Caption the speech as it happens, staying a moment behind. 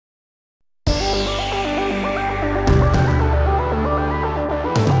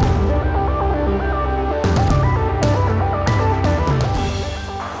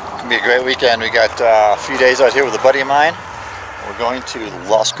Be a great weekend. We got a few days out here with a buddy of mine. We're going to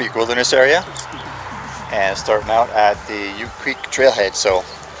Lost Creek Wilderness area and starting out at the Ute Creek trailhead. So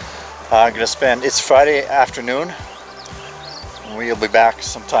I'm going to spend, it's Friday afternoon. We'll be back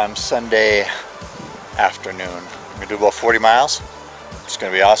sometime Sunday afternoon. We're going to do about 40 miles. It's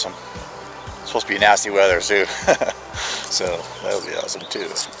going to be awesome. It's supposed to be nasty weather too. So that'll be awesome too.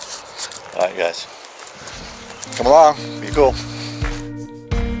 Alright guys, come along, be cool.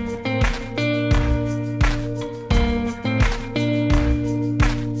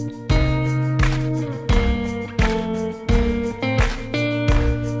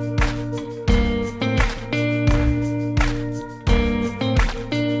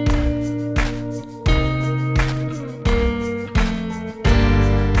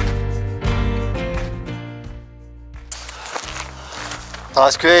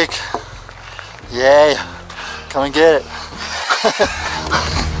 Lost Creek, yay, come and get it.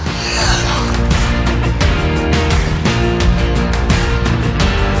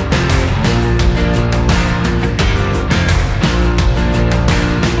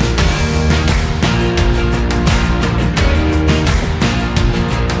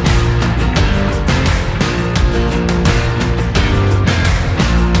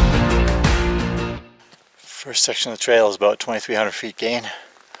 First section of the trail is about 2,300 feet gain.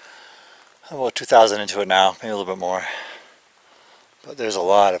 I'm about 2,000 into it now, maybe a little bit more. But there's a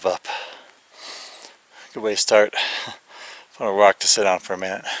lot of up. Good way to start. Found a rock to sit on for a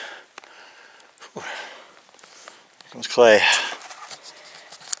minute. Whew. Here comes Clay.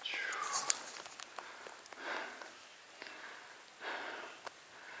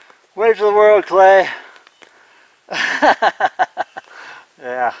 Wave to the world, Clay.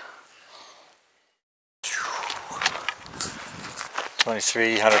 Yeah.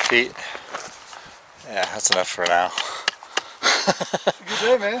 2,300 feet. Yeah, that's enough for now. Good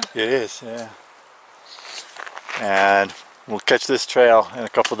day, man. It is, yeah. And we'll catch this trail in a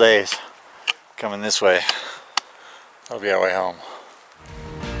couple days. Coming this way. That'll be our way home.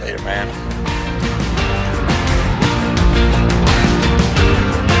 Later, man.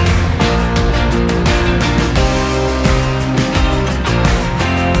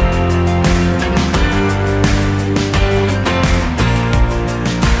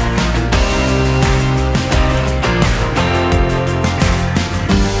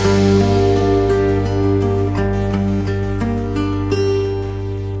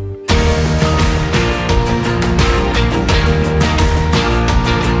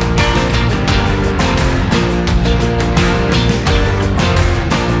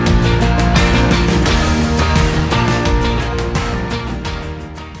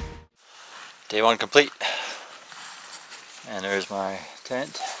 Day one complete, and there's my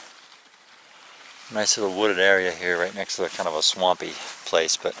tent. Nice little wooded area here right next to kind of a swampy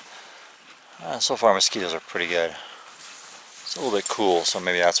place, but so far mosquitoes are pretty good. It's a little bit cool, so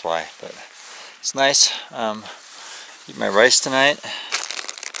maybe that's why, but it's nice. Eat my rice tonight,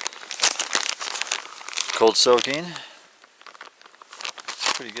 cold soaking.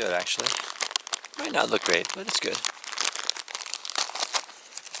 Pretty good actually. Might not look great, but it's good.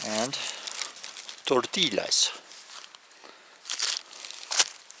 And tortillas.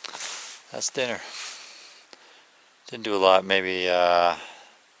 That's dinner. Didn't do a lot, maybe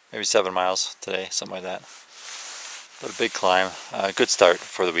 7 miles today, something like that. But a big climb. Good start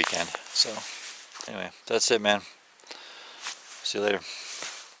for the weekend. So anyway, that's it, man. See you later.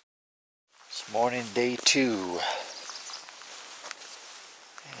 It's morning, day 2.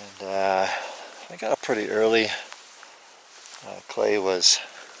 And I got up pretty early. Clay was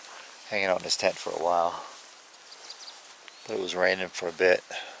hanging out in his tent for a while, but it was raining for a bit.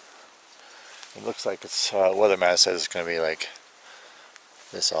 It looks like it's weatherman says it's going to be like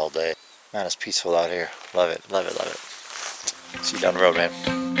this all day. Man, it's peaceful out here. Love it, love it, love it. See you down the road, man.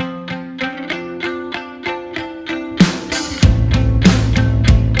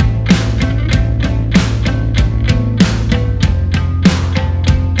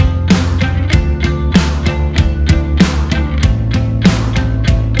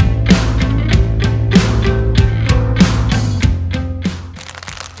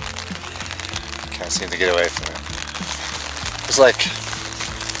 Seem to get away from it. There's like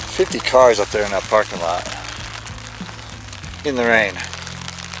 50 cars up there in that parking lot in the rain.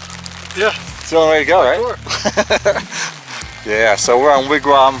 Yeah, it's the only way to go, right? Sure. Yeah, so we're on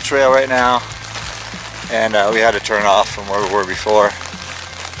Wigwam Trail right now, and we had to turn off from where we were before.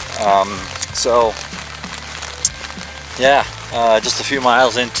 So yeah, just a few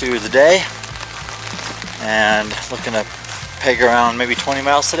miles into the day, and looking to peg around maybe 20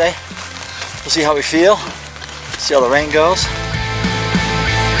 miles today. We'll see how we feel, see how the rain goes.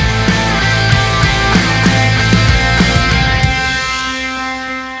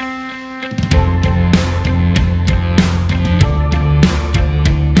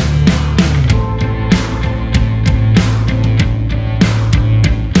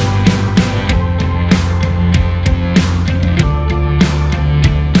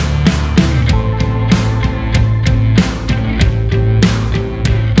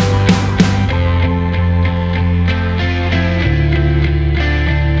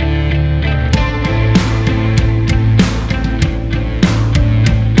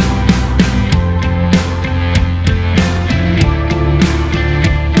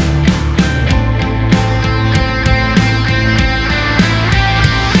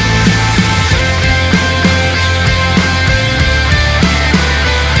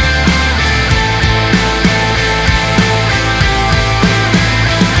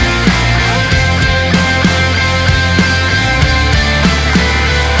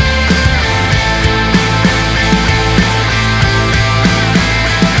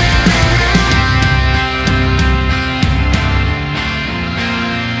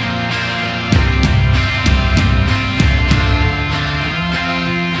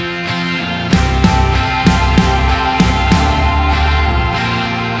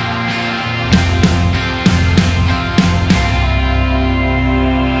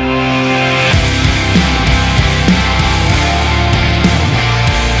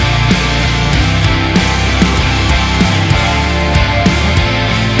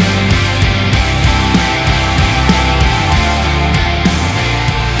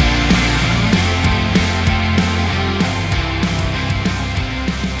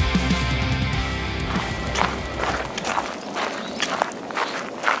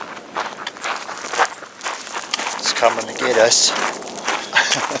 coming to get us.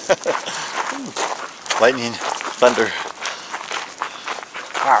 Lightning, thunder.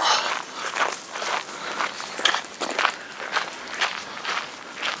 Wow.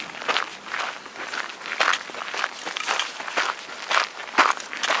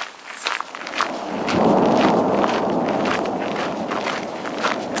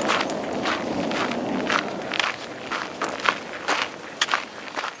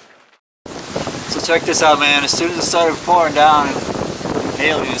 So check this out, man. As soon as it started pouring down and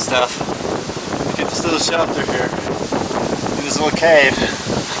hailing and stuff, get this little shelter here in this little cave.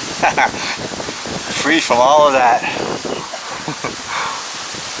 Free from all of that.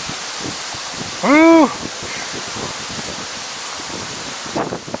 Woo!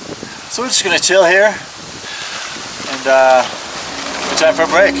 So we're just gonna chill here and it's time for a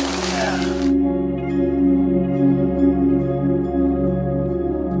break.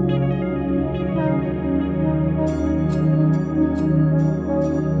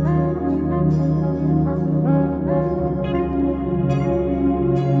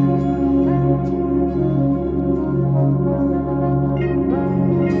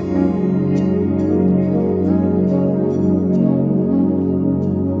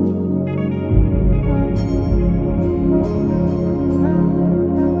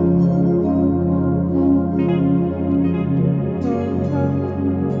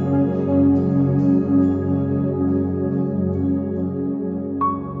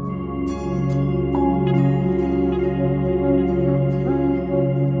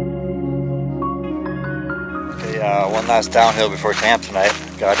 One last downhill before camp tonight.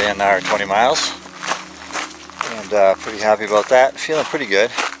 Got in our 20 miles and pretty happy about that. Feeling pretty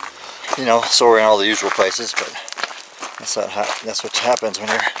good. You know, sore in all the usual places, but that's what happens when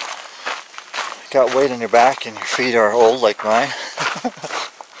you're got weight on your back and your feet are old like mine.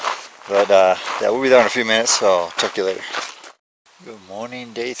 But yeah, we'll be there in a few minutes, so I'll talk to you later. Good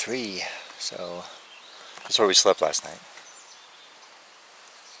morning, day 3. So that's where we slept last night.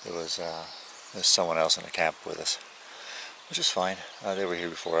 There's someone else in the camp with us, which is fine. They were here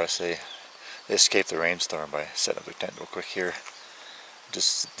before us. They escaped the rainstorm by setting up their tent real quick here.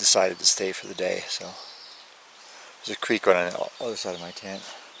 Just decided to stay for the day. So there's a creek running on the other side of my tent.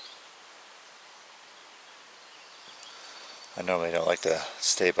 I normally don't like to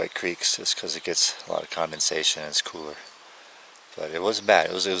stay by creeks just because it gets a lot of condensation and it's cooler. But it wasn't bad.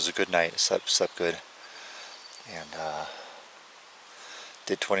 It was a good night. Slept good. And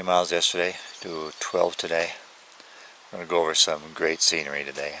did 20 miles yesterday, do 12 today. I'm going to go over some great scenery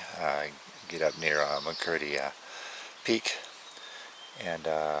today. Get up near McCurdy Peak, and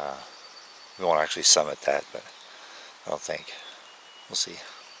we won't actually summit that, but I don't think. We'll see.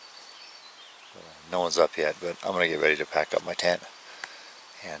 No one's up yet, but I'm going to get ready to pack up my tent,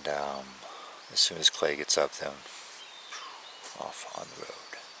 and as soon as Clay gets up, then off on the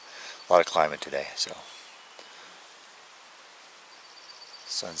road. A lot of climbing today, so.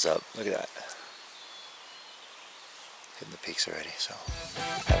 Sun's up, look at that. Hitting the peaks already, so.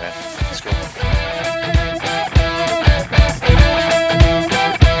 Yeah, man, let's go.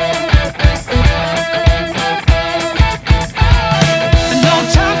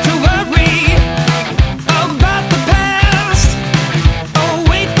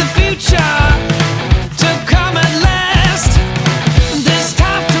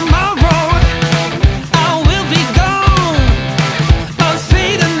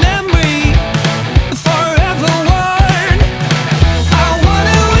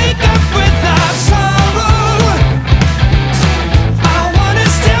 Sorrow.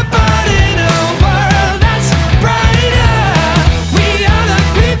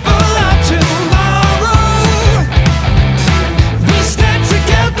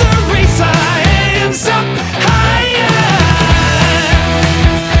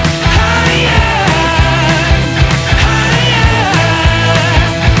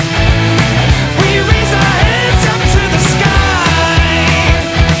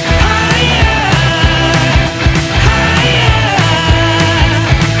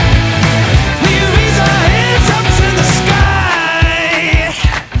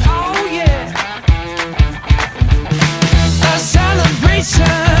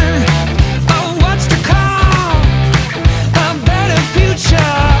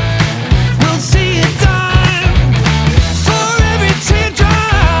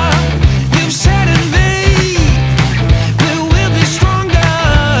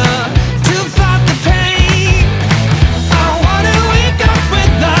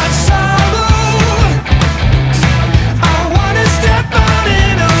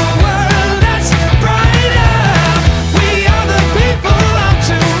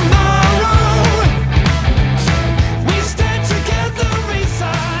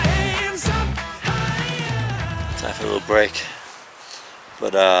 break.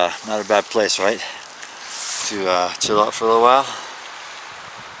 But not a bad place, right? To chill out for a little while.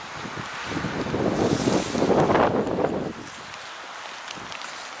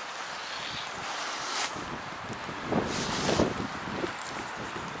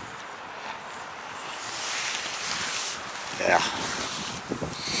 Yeah.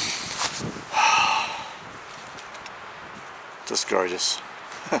 Just gorgeous.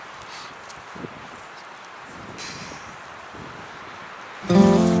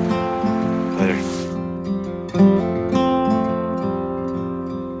 Later.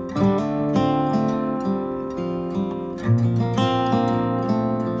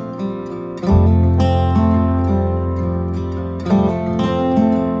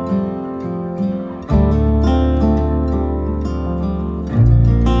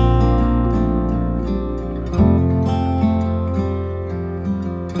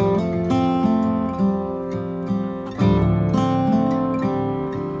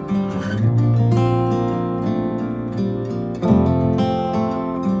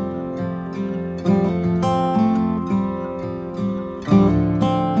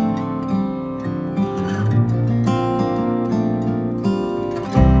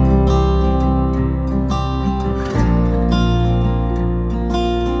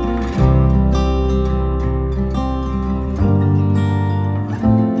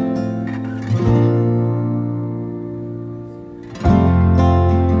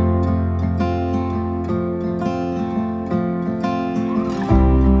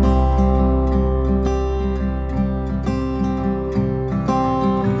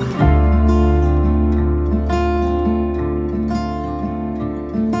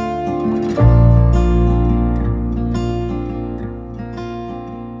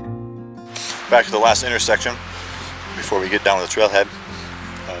 Back to the last intersection before we get down to the trailhead,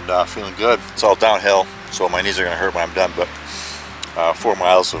 and feeling good. It's all downhill, so my knees are going to hurt when I'm done, but 4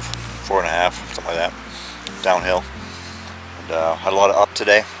 miles of 4.5, something like that, downhill. And had a lot of up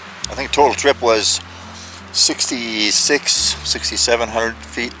today. I think total trip was 6,700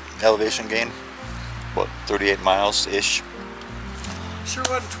 feet elevation gain, about 38 miles ish. Sure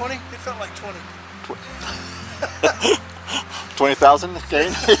wasn't 20? It felt like 20. 20,000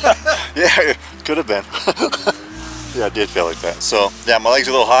 gain? Yeah, it could have been. Yeah, it did feel like that. So yeah, my legs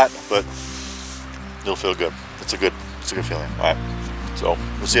are a little hot, but it'll feel good. It's a good feeling. All right. So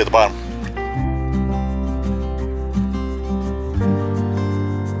we'll see you at the bottom.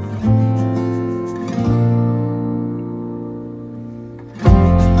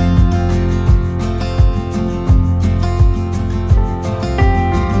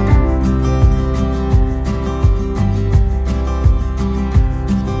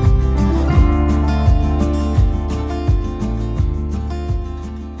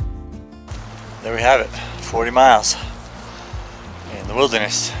 There we have it, 40 miles in the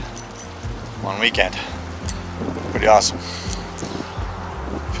wilderness, one weekend. Pretty awesome.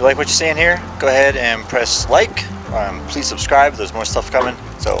 If you like what you're seeing here, go ahead and press like. Please subscribe, there's more stuff coming.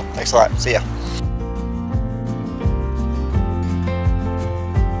 So thanks a lot, see ya.